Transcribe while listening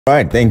All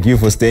right, thank you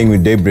for staying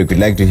with Daybreak. We'd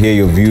like to hear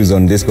your views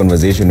on this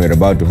conversation we're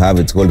about to have.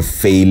 It's called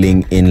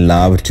Failing in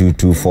Love.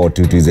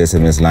 22422 is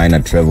SMS line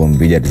at Trevor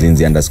Mbija at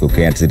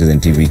Zinzi_K at Citizen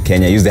TV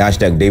Kenya. Use the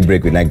hashtag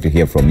Daybreak. We'd like to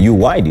hear from you.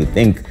 Why do you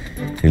think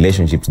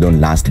relationships don't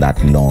last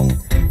that long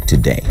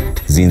today?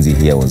 Zinzi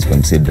here was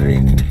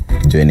considering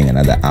joining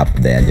another app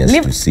there just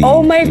to see.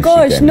 Oh my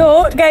gosh,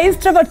 no, guys,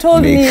 Trevor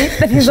told me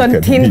that he's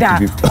on Tinder.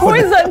 Who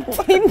is on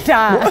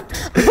Tinder?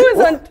 Who is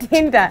on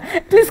Tinder?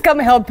 Please come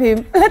help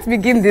him. Let's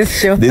begin this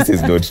show. This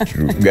is not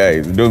true,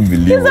 guys. Don't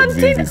believe what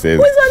Zinzi says.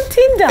 Who's on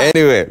Tinder?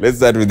 Anyway, let's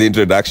start with the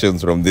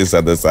introductions from this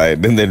other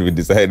side, and then we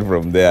decide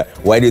from there.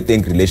 Why do you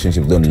think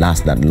relationships don't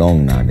last that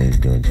long nowadays,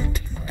 George?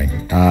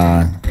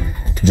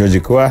 George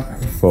Ikua,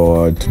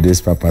 for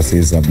today's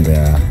purposes, I'm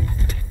the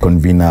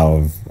convener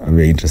of a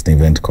very interesting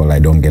event called I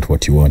Don't Get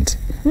What You Want.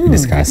 We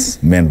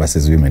discuss men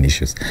versus women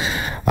issues.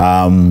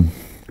 My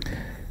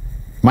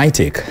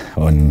take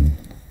on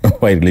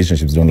why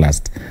relationships don't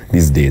last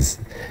these days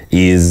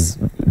is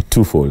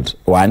twofold.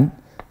 One,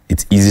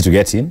 it's easy to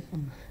get in,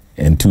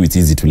 and two, it's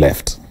easy to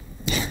left.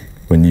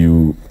 When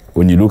you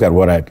look at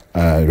what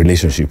a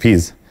relationship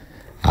is,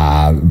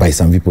 by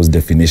some people's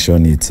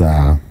definition, it's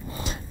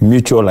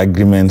mutual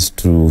agreements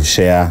to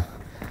share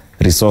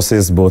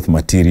resources, both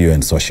material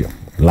and social.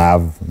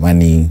 Love,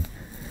 money,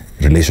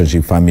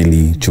 relationship,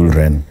 family,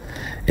 children.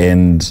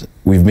 And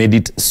we've made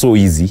it so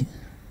easy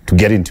to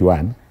get into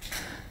one.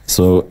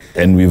 So,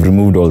 and we've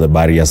removed all the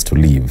barriers to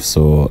leave.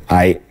 So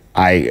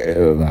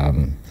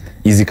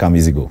easy come,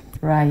 easy go.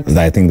 Right. And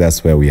I think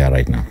that's where we are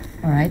right now.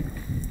 All right.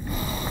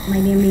 My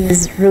name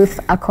is Ruth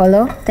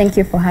Akolo. Thank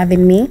you for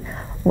having me.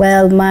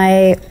 Well,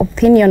 my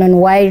opinion on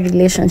why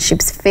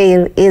relationships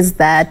fail is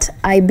that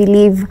I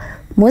believe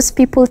most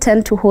people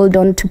tend to hold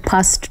on to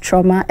past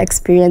trauma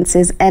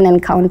experiences and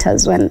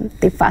encounters when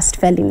they first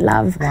fell in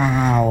love.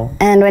 Wow.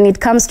 And when it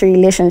comes to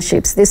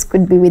relationships, this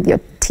could be with your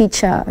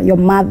teacher, your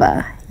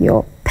mother,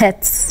 your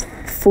pets,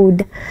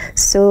 food.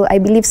 So I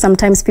believe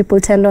sometimes people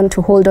tend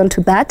to hold on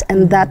to that,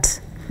 and that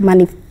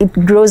it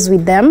grows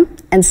with them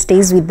and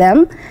stays with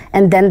them,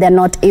 and then they're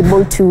not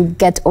able to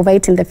get over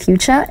it in the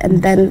future,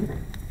 and then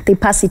they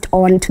pass it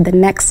on to the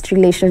next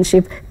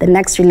relationship,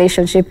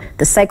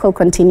 the cycle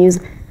continues,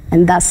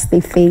 and thus they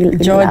fail in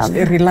love.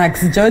 George,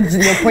 relax. George,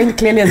 your point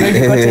clearly has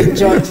already gotten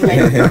George.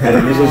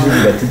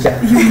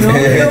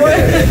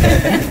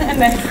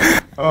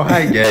 Oh,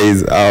 hi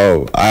guys.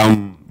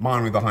 I'm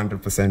man with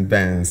 100%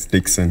 bands,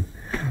 Dixon,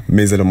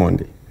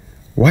 Mezelamondi.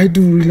 Why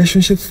do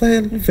relationships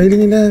fail?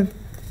 Failing in love?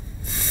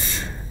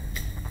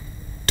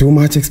 Too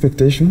much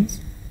expectations?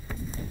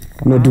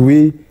 No, do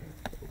we?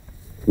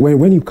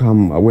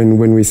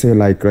 When we say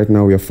like right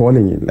now we are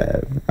falling in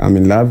love, I'm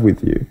in love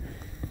with you.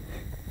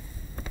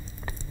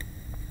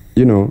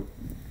 You know,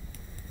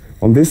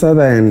 on this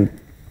other end,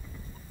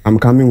 I'm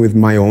coming with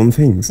my own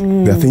things.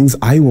 There are things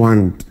I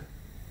want.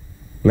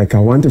 Like I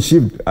want a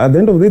ship. At the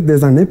end of it,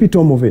 there's an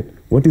epitome of it.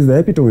 What is the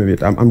epitome of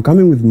it? I'm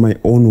coming with my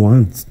own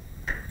wants.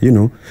 You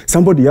know,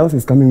 somebody else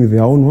is coming with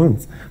their own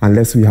wants.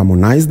 Unless we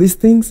harmonize these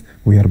things,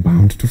 we are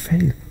bound to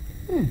fail.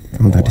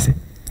 And that is it.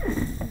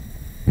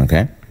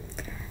 Okay.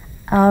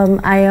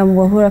 I am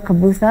Wahura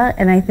Kabutha,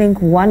 and I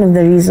think one of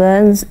the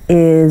reasons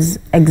is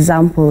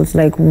examples,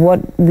 like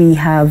what we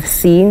have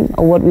seen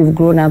or what we've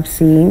grown up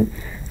seeing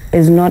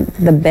is not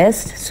the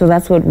best, so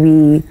that's what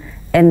we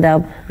end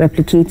up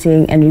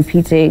replicating and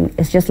repeating.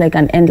 It's just like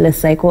an endless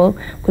cycle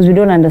because we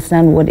don't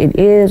understand what it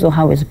is or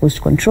how we're supposed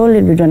to control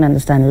it. We don't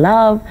understand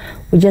love.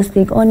 We just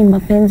think, oh, ni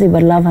mapenzi,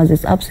 but love has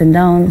its ups and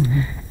downs,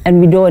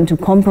 and we don't want to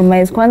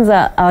compromise.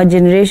 Kwanza, our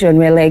generation,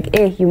 we're like,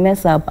 hey, you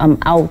mess up, I'm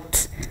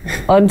out.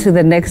 On to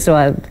the next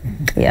one.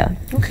 Yeah.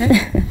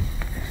 Okay.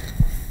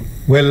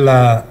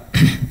 Well,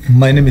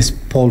 my name is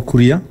Paul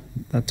Kuria.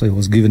 That I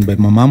was given by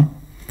my mom.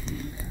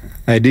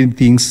 I did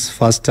things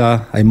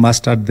faster. I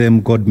mastered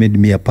them. God made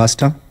me a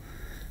pastor.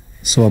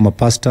 So I'm a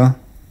pastor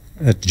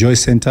at Joy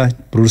Center,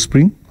 Bruce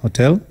Spring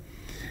Hotel.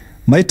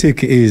 My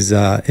take is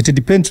it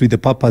depends with the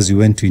purpose you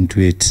went into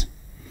it.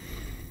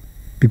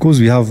 Because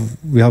we have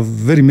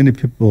very many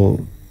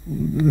people,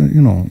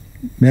 you know,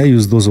 may I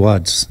use those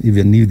words,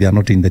 even if they are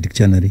not in the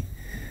dictionary.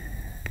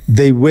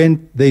 They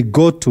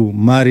go to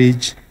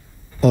marriage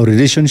or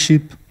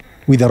relationship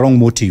with the wrong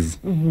motive.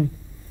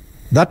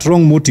 That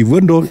wrong motive,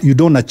 when you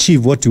don't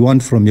achieve what you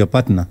want from your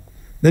partner,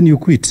 then you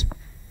quit.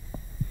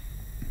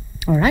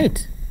 All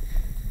right.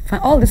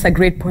 All these are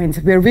great points.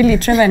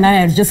 Trevor and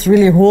I are just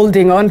really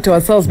holding on to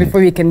ourselves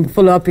before we can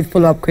follow up with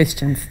follow-up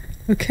questions.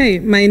 Okay,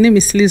 my name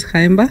is Liz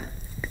Haimba.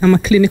 I'm a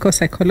clinical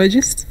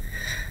psychologist.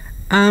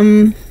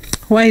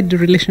 Why do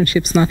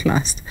relationships not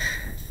last?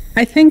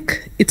 I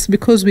think it's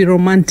because we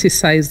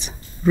romanticize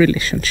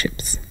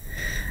relationships.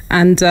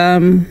 And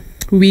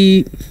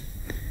we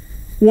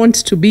want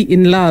to be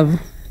in love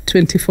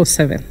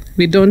 24/7.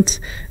 We don't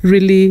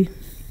really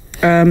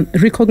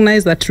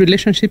recognize that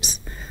relationships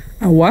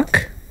are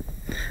work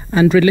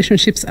and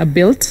relationships are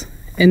built.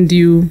 And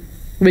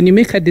when you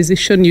make a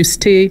decision, you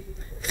stay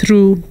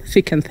through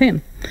thick and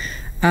thin.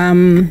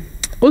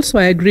 Also,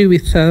 I agree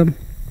with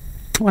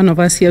one of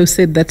us here who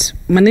said that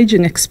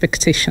managing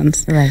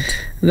expectations, Right.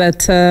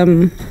 that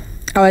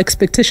our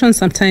expectations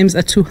sometimes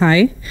are too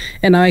high,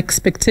 and our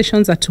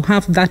expectations are to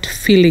have that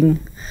feeling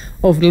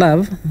of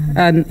love,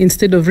 and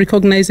instead of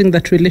recognizing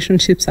that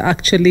relationships are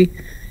actually,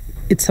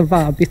 it's a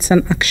verb, it's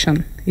an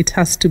action. It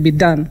has to be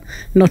done,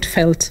 not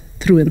felt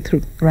through and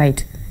through.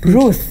 Right.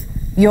 Ruth,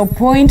 your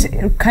point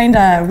kind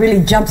of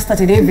really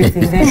jump-started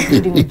everything there,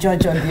 including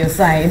George on your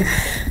side.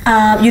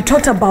 You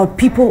talked about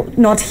people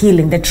not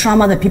healing, the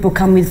trauma that people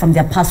come with from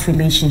their past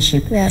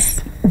relationship. Yes.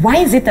 Why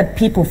is it that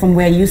people, from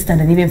where you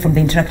stand and even from the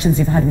interactions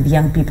you've had with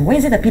young people, why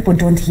is it that people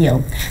don't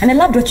heal? And I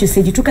loved what you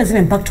said. You took us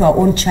even back to our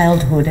own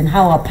childhood and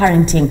how our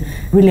parenting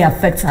really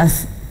affects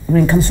us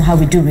when it comes to how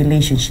we do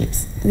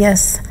relationships.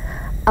 Yes.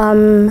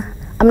 I'm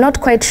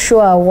not quite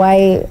sure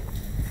why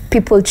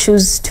people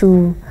choose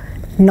to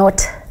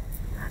not,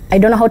 I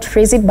don't know how to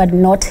phrase it, but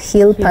not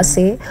heal per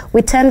se.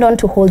 We tend on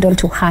to hold on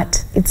to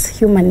hurt. It's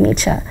human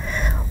nature.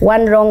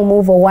 One wrong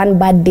move or one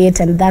bad date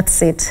and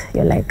that's it.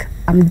 You're like,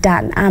 I'm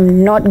done.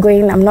 I'm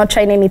not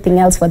trying anything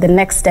else for the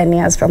next 10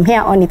 years. From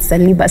here on, it's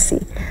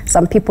celibacy.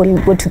 Some people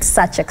go to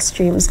such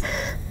extremes.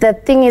 The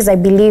thing is, I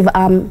believe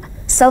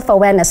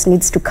self-awareness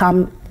needs to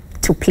come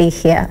to play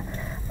here.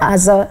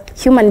 As a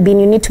human being,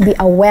 you need to be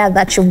aware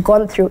that you've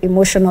gone through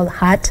emotional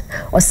hurt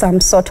or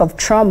some sort of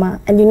trauma,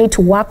 and you need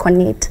to work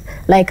on it.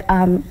 Like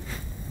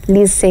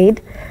Liz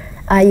said,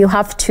 you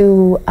have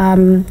to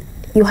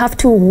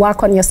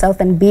work on yourself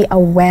and be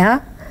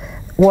aware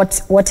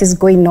what is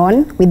going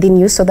on within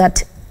you, so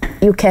that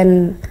you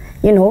can,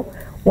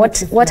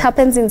 what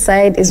happens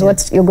inside is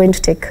what you're going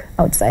to take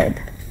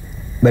outside.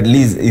 But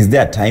Liz, is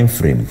there a time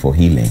frame for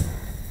healing?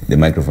 The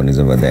microphone is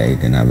over there, you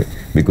can have it.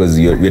 Because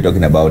we're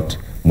talking about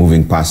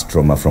moving past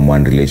trauma from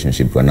one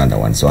relationship to another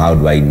one. So how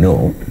do I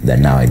know that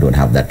now I don't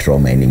have that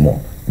trauma anymore?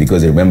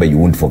 Because remember, you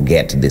won't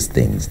forget these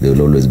things. They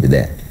will always be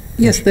there.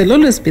 Yes, they'll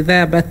always be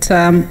there, but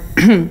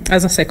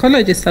as a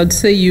psychologist, I would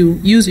say you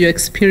use your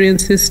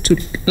experiences to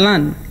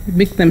learn,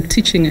 make them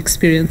teaching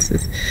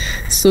experiences,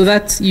 so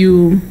that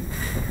you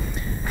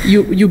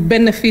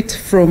benefit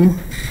from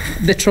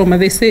the trauma.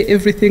 They say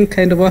everything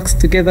kind of works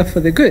together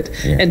for the good,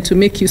 and to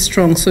make you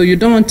strong. So you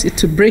don't want it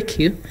to break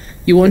you,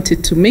 you want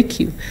it to make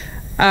you.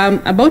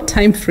 About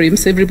time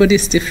frames, everybody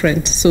is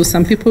different. So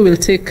some people will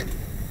take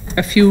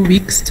a few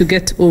weeks to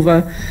get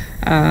over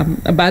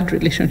a bad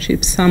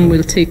relationship. Some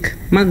will take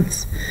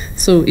months.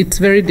 So it's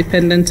very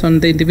dependent on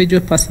the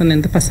individual person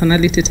and the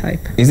personality type.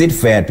 Is it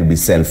fair to be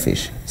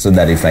selfish? So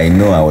that if I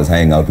know I was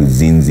hanging out with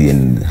Zinzi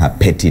and her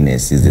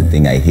pettiness is the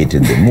thing I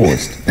hated the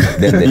most,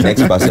 then the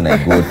next person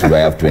I go to, I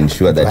have to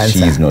ensure that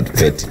she is not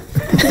petty.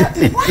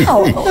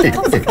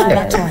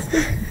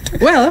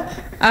 Well,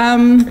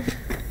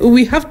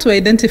 we have to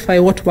identify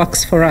what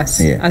works for us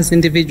as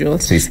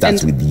individuals. So it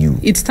starts with you.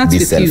 It starts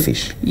with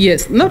selfish. you.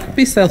 Yes, not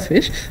be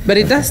selfish, but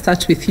it does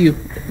start with you.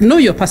 Know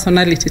your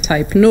personality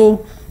type.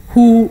 Know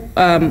who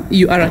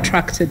you are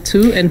attracted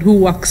to and who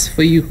works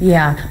for you.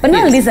 Yeah, but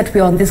now it is that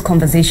we're on this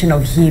conversation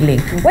of healing.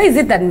 Why is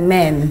it that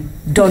men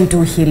don't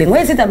do healing?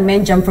 Why is it that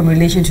men jump from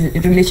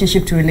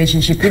relationship to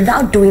relationship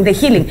without doing the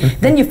healing?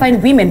 Then you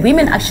find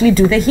women actually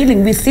do the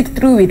healing. We sit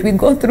through it, we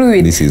go through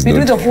it. We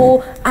do the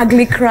whole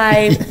ugly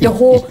cry, the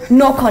whole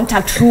no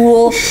contact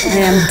rule, I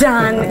am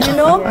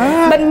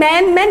done, But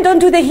men don't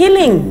do the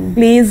healing,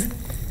 please.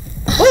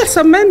 Well,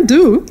 some men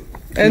do.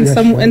 And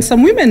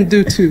some women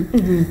do too.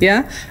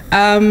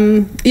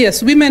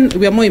 Yes, women,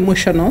 we are more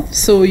emotional,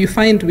 so you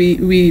find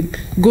we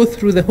go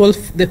through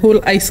the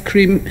whole ice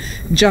cream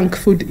junk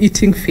food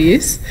eating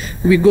phase.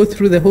 We go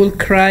through the whole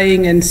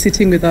crying and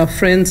sitting with our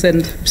friends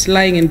and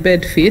lying in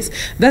bed phase.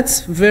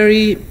 That's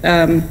very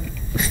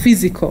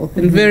physical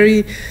and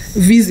very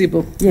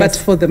visible. But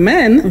for the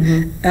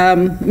men,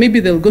 maybe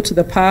they'll go to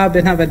the pub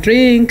and have a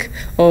drink,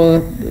 or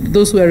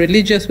those who are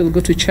religious will go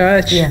to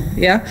church.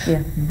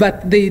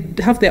 But they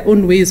have their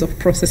own ways of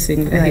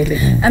processing the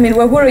healing. I mean,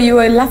 Wahura, you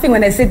were laughing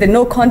when I said the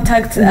no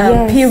contact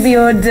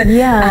period,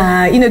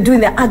 doing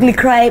the ugly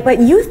cry, but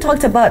you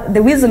talked about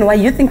the reason why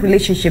you think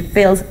relationship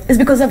fails is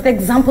because of the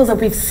examples that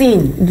we've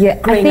seen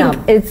growing up. I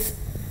think it's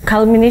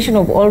culmination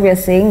of all we're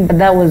saying, but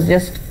that was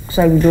just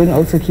so we don't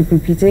also keep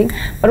repeating.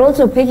 But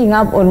also picking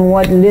up on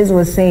what Liz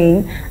was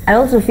saying, I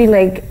also feel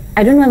like,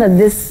 I don't know that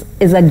this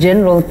is a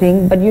general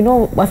thing, but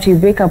after you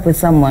break up with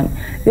someone,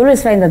 you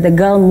always find that the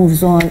girl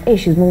moves on. Hey,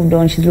 she's moved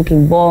on, she's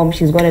looking bomb,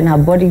 she's gotten her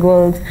body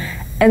goals.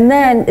 And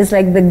then it's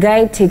like the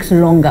guy takes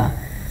longer.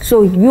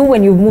 So you,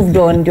 when you've moved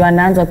on, you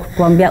anaanza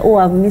kukuambia, oh,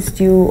 I've missed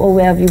you, oh,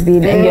 where have you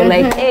been? And you're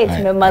like, hey,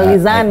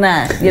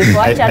 tumemalizana.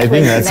 I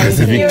think that's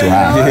specific to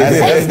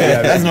her.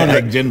 That's not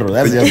like general,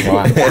 that's just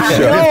one. No,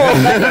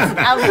 but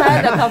I've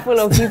heard a couple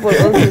of people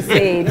also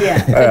say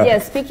it. But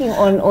speaking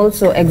on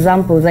also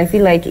examples, I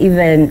feel like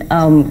even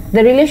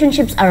the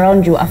relationships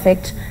around you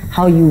affect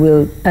how you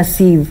will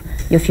perceive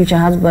your future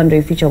husband or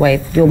your future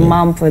wife. Your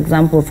mom, for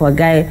example, for a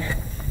guy,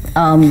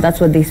 that's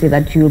what they say,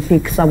 that you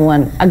pick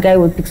someone, a guy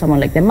will pick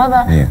someone like their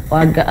mother,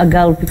 or a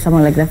girl will pick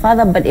someone like their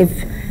father. But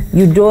if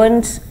you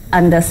don't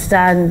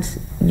understand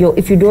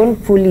if you don't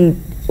fully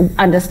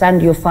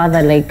understand your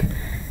father, like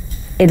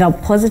in a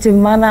positive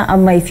manner,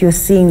 if you're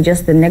seeing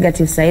just the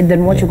negative side,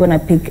 then what you're going to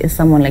pick is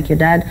someone like your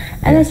dad,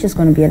 and it's just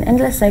going to be an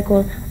endless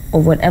cycle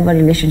of whatever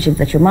relationship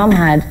that your mom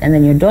had, and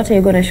then your daughter,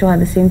 you're going to show her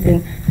the same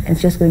thing, and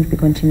it's just going to be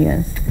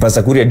continuous.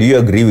 Pastor Kuria, do you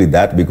agree with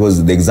that?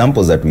 Because the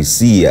examples that we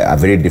see are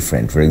very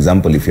different. For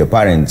example, if your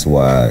parents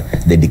were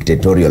the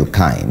dictatorial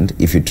kind,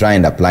 if you try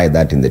and apply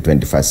that in the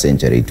 21st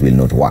century, it will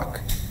not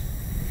work.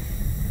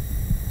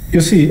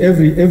 You see,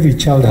 every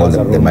child has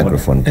a role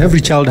model. Every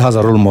child has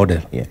a role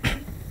model. Yeah.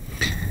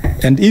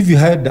 And if you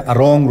had a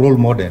wrong role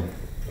model,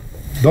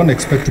 don't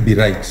expect to be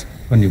right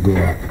when you grow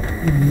up.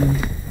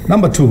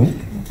 Number two,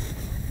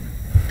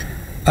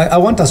 I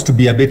want us to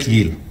be a bit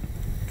real.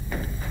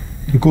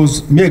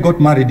 Because I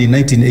got married in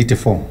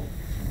 1984.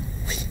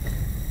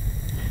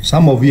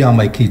 Some of you are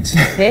my kids.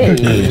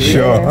 Hey.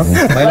 Sure.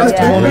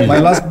 My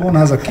last born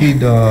has a kid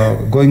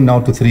going now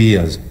to 3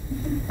 years.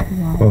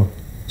 Wow. Oh.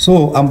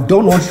 So I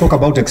don't want to talk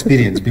about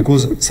experience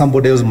because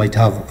somebody else might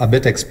have a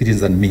better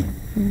experience than me.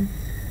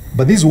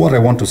 But this is what I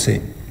want to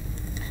say.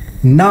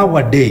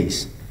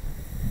 Nowadays,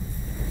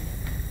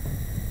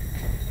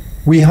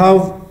 we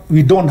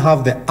don't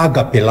have the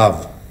agape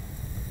love.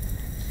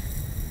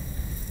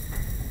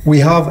 We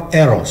have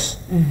eros.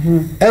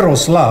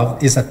 Eros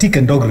love is a tick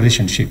and dog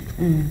relationship.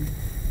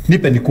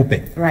 Nipe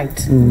nikupe.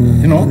 Right.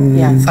 You know?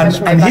 Yeah.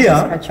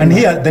 And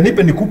here, the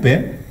nipe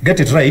nikupe, get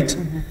it right,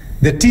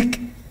 the tick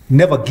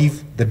never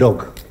give the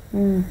dog.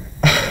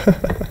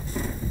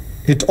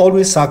 It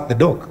always suck the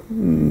dog.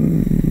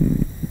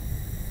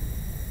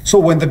 So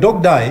when the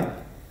dog die,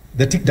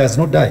 the tick does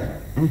not die.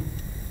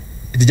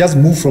 It just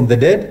move from the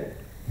dead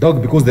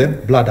dog because the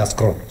blood has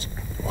crossed.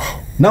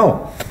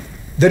 Now,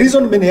 the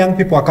reason many young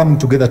people are coming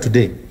together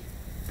today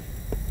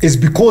is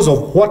because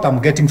of what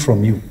I'm getting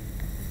from you.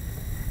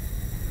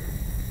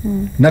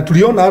 Na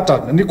tuliona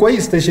hata ni kwa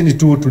hii station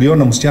tu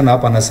tuliona msichana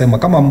hapa anasema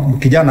kama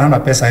kijana hana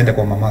pesa aende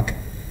kwa mamake.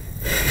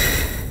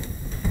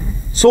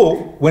 So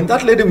when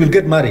that lady will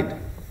get married,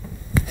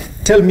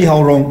 tell me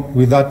how wrong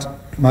will that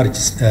marriage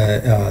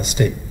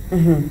stay.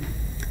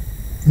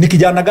 Ni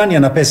kijana gani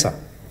ana pesa?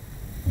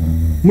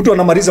 Mtu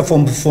anamaliza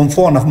form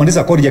 4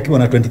 anamaliza college akiwa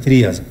na 23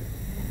 years.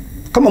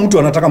 Kama mtu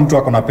anataka mtu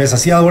ako na pesa,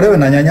 si aolewe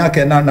na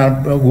nyanyake na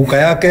guka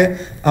yake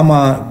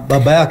ama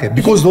baba yake,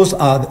 because those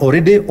are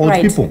already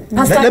old people.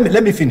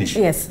 Let me finish.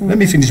 Yes. Let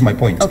me finish my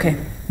point. Okay.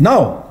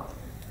 Now,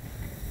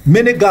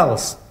 many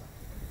girls,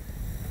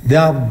 they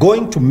are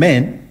going to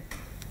men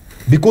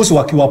because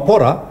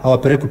wakiwapora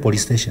hawapelekwi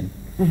police station.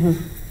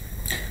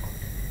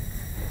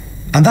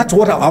 And that's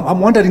what I'm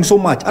wondering so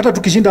much. Hata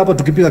tukishinda hapa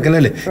tukipiga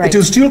kelele, it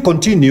will still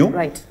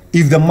continue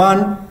if the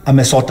man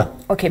amesota.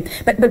 Okay,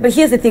 but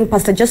here's the thing,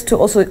 Pastor, just to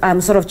also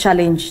sort of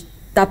challenge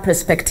that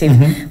perspective.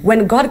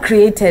 When God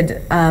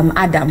created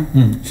Adam,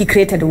 he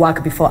created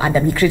work before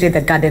Adam. He created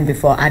the garden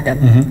before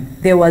Adam.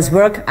 There was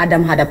work,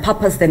 Adam had a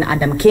purpose, then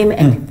Adam came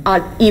and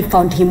Eve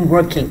found him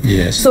working.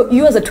 Yes. So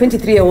you as a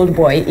 23-year-old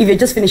boy, if you're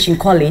just finishing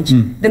college,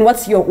 then why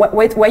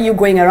are you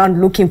going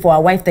around looking for a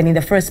wife then in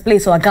the first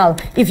place, or a girl,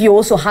 if you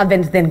also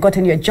haven't then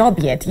gotten your job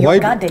yet, your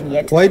garden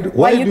yet? Why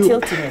are you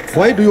tilting it?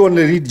 Why do you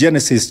only read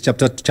Genesis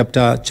chapter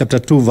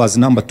 2 verse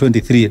number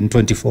 23 and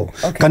 24?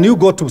 Okay. Can you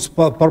go to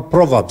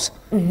Proverbs?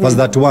 Verse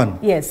that one.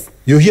 Yes.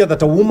 You hear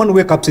that a woman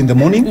wakes up in the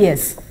morning.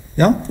 Yes.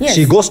 Yeah. Yes.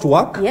 She goes to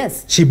work.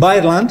 Yes. She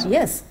buys land.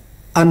 Yes.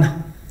 And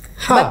her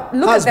but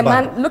look husband,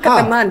 at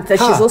the man that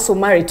she's also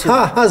married to.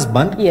 Her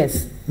husband.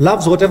 Yes.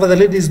 Loves whatever the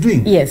lady is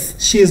doing. Yes.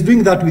 She is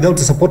doing that without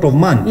the support of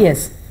man.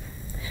 Yes.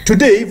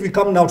 Today, if we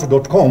come now to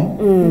 .com,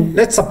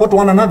 let's support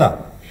one another.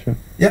 Sure.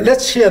 Yeah.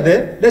 Let's share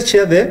the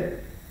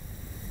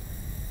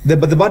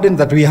burden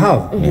that we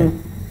have.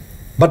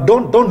 But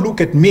don't look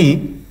at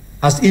me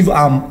as if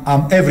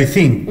I'm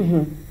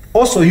everything.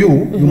 Also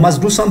you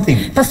must do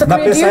something. Pastor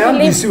Kuria,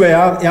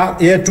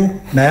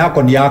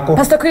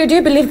 do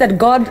you believe that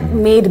God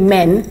made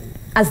men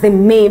as the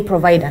main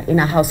provider in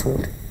a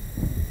household?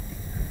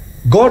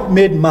 God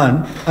made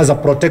man as a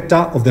protector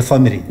of the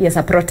family. Yes,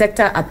 a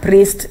protector, a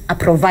priest, a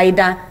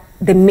provider,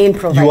 the main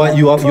provider.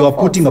 You are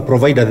putting a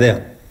provider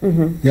there.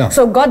 Yeah.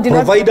 So God did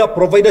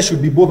provider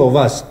should be both of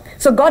us.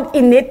 So God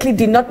innately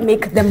did not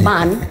make the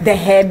man the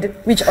head,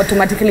 which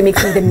automatically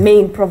makes him the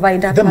main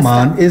provider. The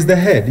man is the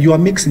head. You are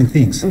mixing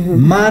things.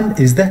 Man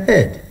is the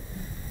head,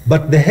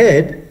 but the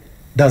head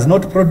does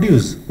not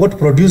produce. What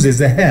produces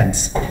the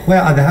hands?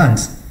 Where are the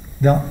hands?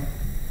 They are.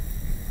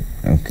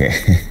 Okay.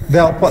 They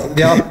are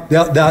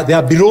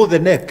below the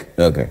neck.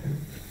 Okay.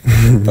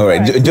 All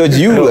right, George,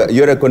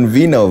 you're a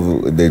convener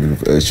of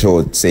the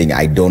show saying,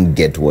 I don't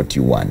get what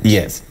you want.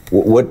 Yes.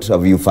 What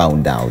have you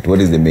found out? What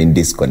is the main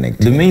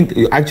disconnect?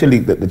 Actually,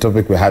 the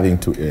topic we're having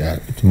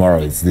tomorrow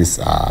is this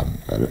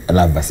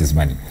love versus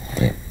money.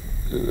 Yeah.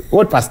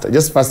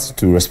 Just first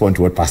to respond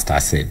to what Pastor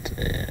said.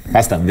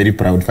 First, I'm very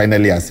proud.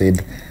 Finally, I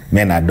said,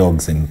 men are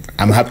dogs, and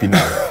I'm happy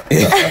now.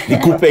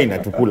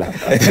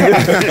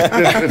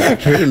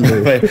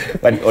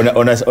 But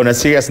on a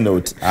serious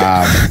note,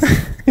 I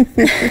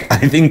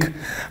think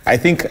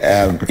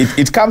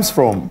it comes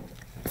from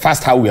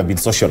first how we have been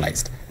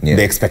socialized,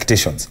 the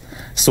expectations.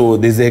 So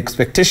there's the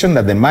expectation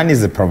that the man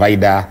is the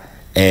provider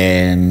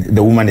and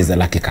the woman is a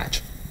lucky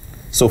catch.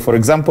 So, for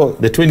example,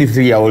 the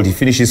 23-year-old, he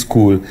finishes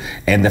school,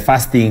 and the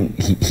first thing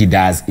he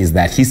does is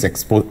that he's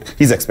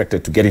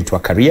expected to get into a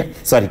career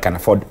so that he can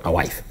afford a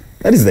wife.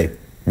 That is the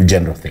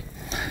general thing.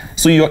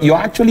 So you're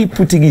actually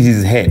putting in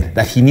his head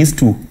that he needs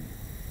to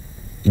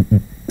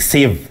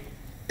save.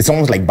 It's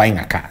almost like buying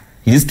a car.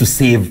 He needs to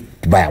save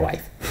to buy a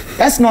wife.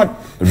 That's not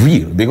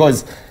real,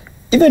 because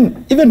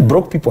even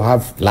broke people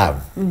have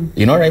love.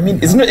 You know what I mean?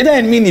 It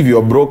doesn't mean if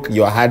you're broke,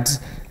 your heart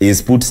is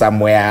put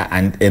somewhere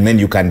and then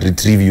you can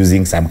retrieve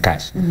using some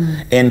cash.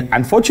 And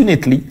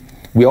unfortunately,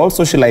 we all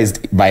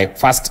socialized by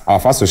our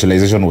first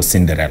socialization was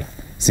Cinderella.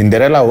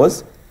 Cinderella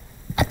was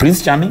a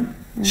Prince Charming,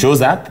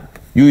 shows up,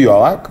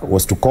 your work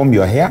was to comb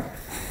your hair,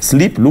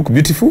 sleep, look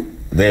beautiful.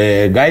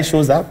 The guy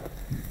shows up,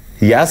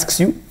 he asks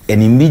you,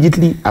 and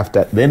immediately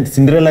after, then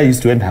Cinderella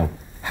used to end how?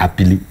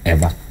 Happily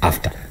ever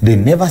after. They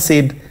never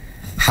said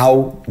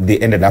how they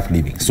ended up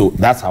living. So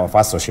that's our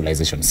first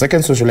socialization.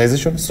 Second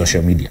socialization,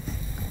 social media.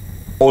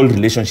 All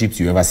relationships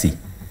you ever see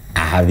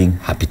are having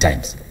happy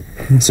times.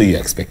 So your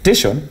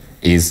expectation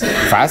is,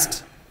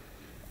 first,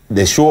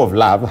 the show of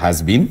love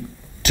has been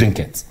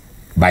trinkets,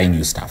 buying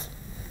you stuff.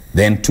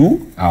 Then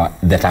two,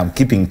 that I'm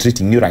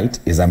treating you right,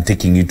 is I'm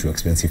taking you to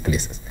expensive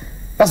places.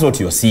 That's what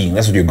you're seeing.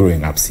 That's what you're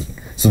growing up seeing.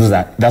 So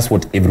that's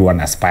what everyone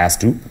aspires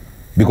to,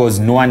 because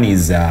no one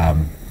is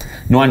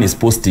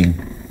posting,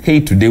 hey,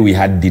 today we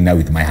had dinner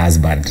with my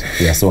husband.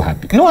 We are so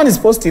happy. No one is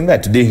posting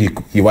that. Today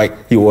he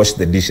washed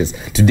the dishes.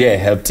 Today I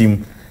helped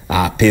him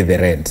pay the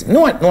rent.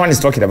 No one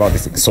is talking about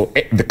this thing. So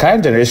the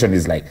current generation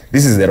is like,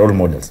 this is the role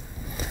models.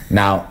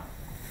 Now,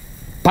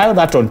 pile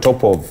that on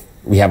top of,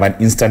 we have an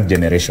instant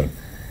generation,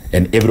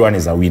 and everyone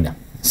is a winner.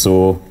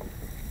 So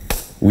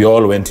we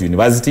all went to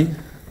university.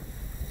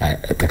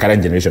 The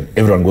current generation,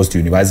 everyone goes to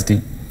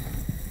university.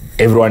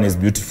 Everyone is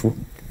beautiful.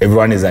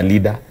 Everyone is a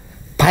leader.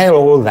 Pile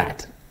all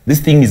that. This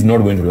thing is not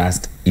going to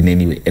last in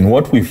any way. And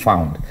what we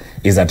found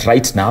is that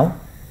right now,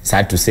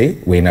 sad to say,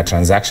 we're in a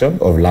transaction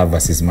of love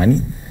versus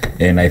money.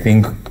 And I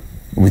think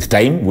with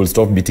time, we'll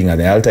stop meeting at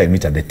the altar and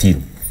meet at the till.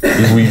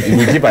 If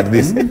we keep at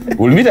this,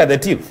 we'll meet at the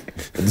till.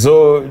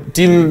 So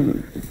till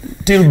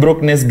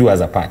brokenness do us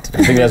apart.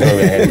 I think that's where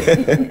we're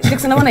headed.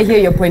 Dixon, I want to hear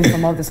your point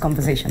from all this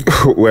conversation.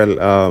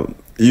 Well,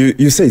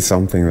 you say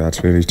something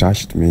that really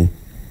touched me.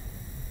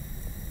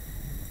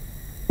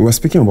 We were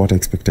speaking about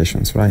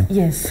expectations, right?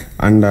 Yes.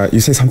 And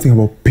you say something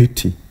about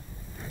pity.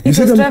 It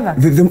was Trevor.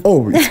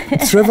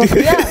 It's Trevor.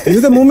 Yeah. You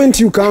know, the moment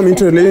you come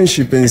into a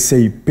relationship and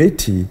say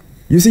petty,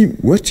 you see,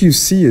 what you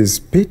see as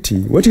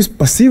petty, what you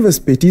perceive as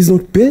petty is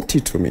not petty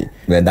to me.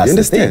 Well, that's you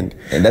understand? The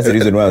thing. And that's the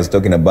reason why I was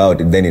talking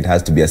about it. Then it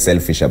has to be a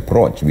selfish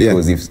approach.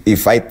 Because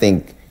if I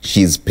think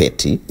she's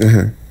petty,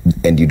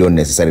 and you don't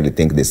necessarily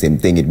think the same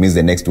thing, it means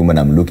the next woman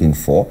I'm looking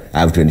for, I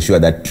have to ensure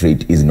that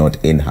trait is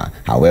not in her.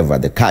 However,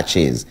 the catch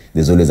is,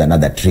 there's always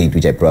another trait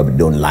which I probably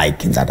don't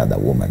like in that other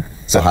woman.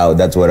 So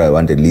that's what I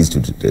wanted Liz to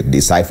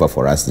decipher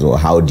for us. So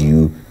how do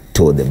you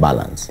toe the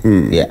balance?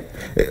 Yeah.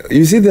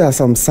 You see, there are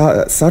some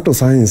subtle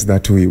signs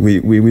that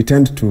we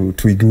tend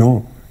to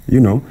ignore,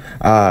 you know.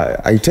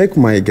 I take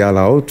my girl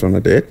out on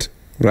a date,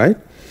 right?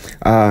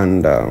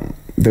 And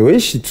the way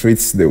she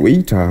treats the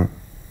waiter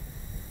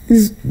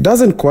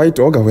doesn't quite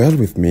augur well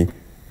with me,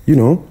 you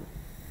know.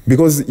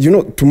 Because, you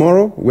know,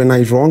 tomorrow when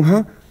I wrong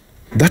her,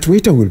 that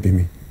waiter will be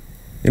me.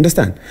 You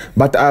understand?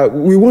 But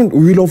we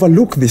will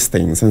overlook these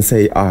things and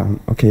say,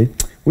 okay,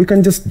 we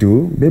can just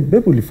do, babe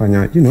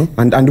ulifanya, you know,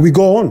 and we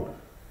go on.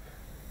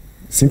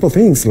 Simple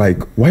things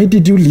like, why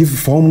did you leave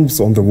forms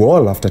on the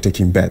wall after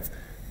taking bath?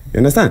 You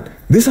understand?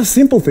 These are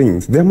simple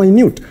things, they're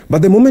minute.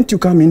 But the moment you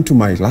come into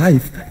my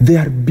life, they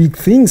are big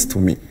things to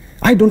me.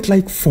 I don't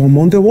like form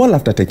on the wall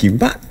after taking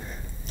bath.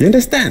 You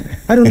understand?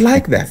 I don't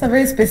like that. It's a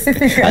very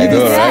specific. I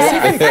know,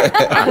 right?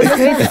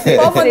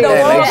 Form on the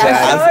wall.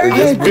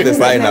 Just put the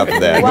sign up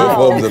there. Wow. No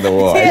forms on the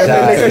wall.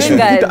 I should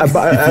put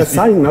a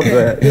sign up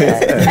there.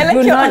 I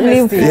like your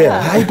honesty.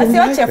 I don't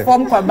like that.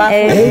 Form kwa back.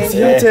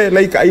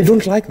 Like, I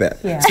don't like that.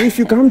 Yeah. So if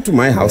you come to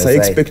my house, I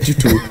expect you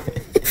to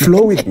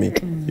flow with me.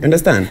 You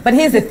understand? But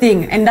here's the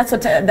thing, and that's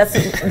what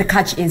the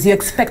catch is. You're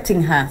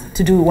expecting her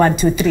to do 1,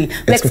 2, 3.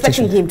 We're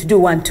expecting him to do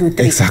 1, 2,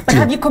 3. Exactly. But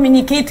have you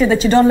communicated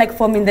that you don't like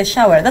form in the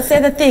shower? That's the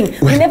other thing.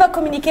 We never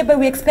communicate, but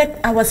we expect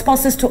our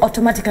spouses to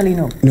automatically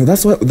know. No,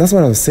 that's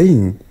what I was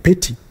saying.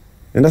 Petty.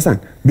 You understand?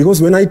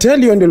 Because when I tell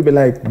you, and you'll be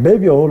like,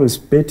 babe, you're always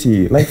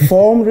petty. Like,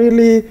 form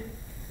really,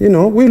 you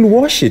know, we'll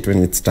wash it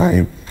when it's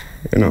time.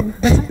 You know.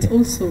 But that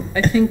also,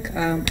 I think,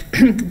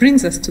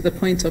 brings us to the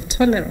point of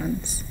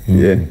tolerance.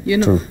 Yeah, you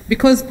know, true.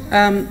 because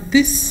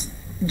this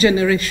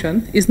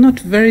generation is not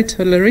very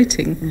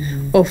tolerating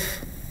of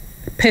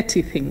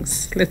petty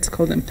things. Let's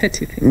call them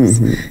petty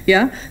things.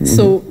 Yeah.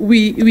 So for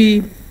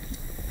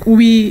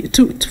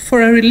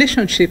a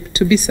relationship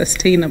to be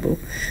sustainable,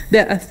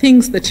 there are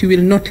things that you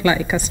will not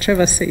like, as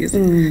Trevor says.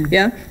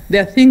 Yeah.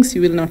 There are things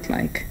you will not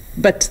like,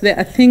 but there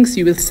are things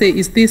you will say,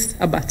 is this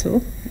a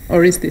battle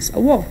or is this a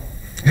war?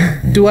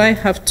 Do I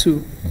have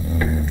to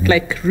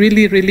like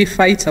really, really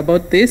fight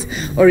about this?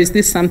 Or is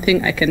this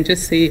something I can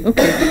just say,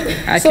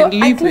 okay, I So can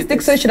live at with least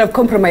this? Ikua should have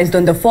compromised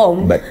on the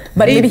form, but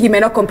maybe he may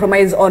not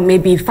compromise on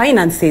maybe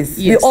finances.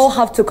 Yes. We all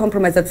have to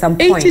compromise at some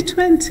point.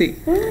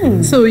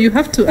 80-20. So you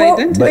have to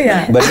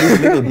identify. But these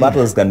little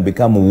battles can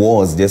become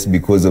wars just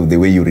because of the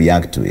way you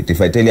react to it.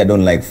 If I tell you I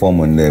don't like foam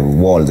on the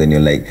walls and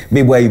you're like,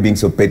 babe, why are you being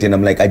so petty? And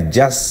I'm like, I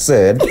just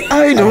said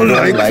I don't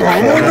like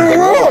foam on the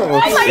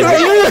walls.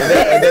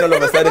 And then all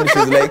of a sudden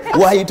she's like,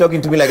 why are you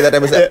talking to me like that? I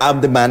was like,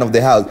 I'm the man of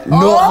the house.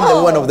 No, I'm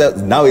the one of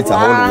the... Now it's a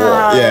whole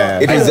war. Yeah.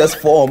 It was just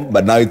form,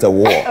 but now it's a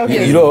war.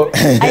 You know,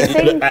 I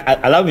think-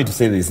 allow me to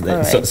say this. Like, All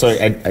right. sorry,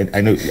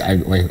 I know I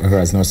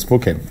has not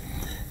spoken,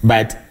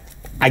 but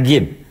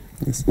again,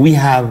 we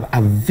have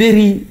a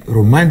very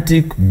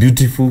romantic,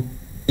 beautiful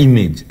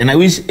image, and I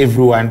wish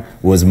everyone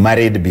was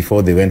married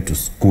before they went to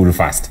school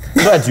first,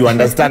 so that you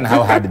understand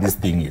how hard this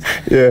thing is.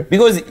 Yeah.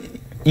 Because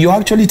you're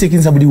actually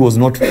taking somebody who was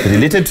not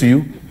related to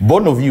you,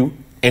 born of you,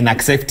 and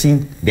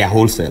accepting their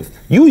whole self.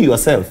 You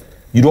yourself,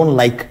 you don't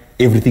like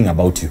everything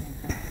about you,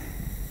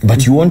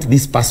 but you want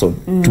this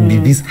person to be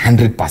this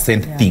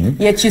 100% thing.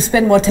 Yet you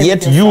spend more time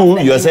Yet with you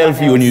than yourself,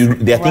 anyone else.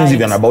 there are things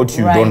even about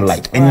you don't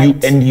like,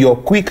 and you're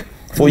quick.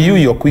 For you,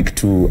 you're quick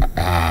to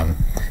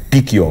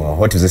pick your,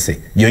 what does it say,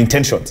 your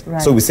intentions.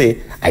 Right. So we say,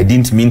 I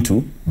didn't mean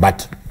to,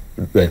 but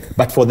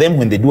for them,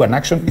 when they do an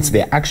action, it's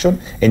their action,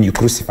 and you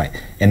crucify.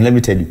 And let me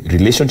tell you,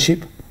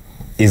 relationship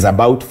is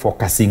about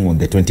focusing on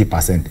the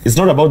 20%. It's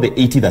not about the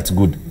 80 that's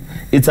good.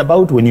 It's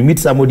about when you meet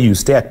somebody, you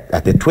stay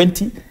at the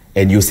 20,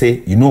 and you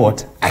say, you know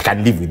what, I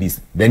can live with this.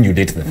 Then you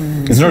date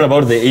them. It's not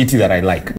about the 80 that I like.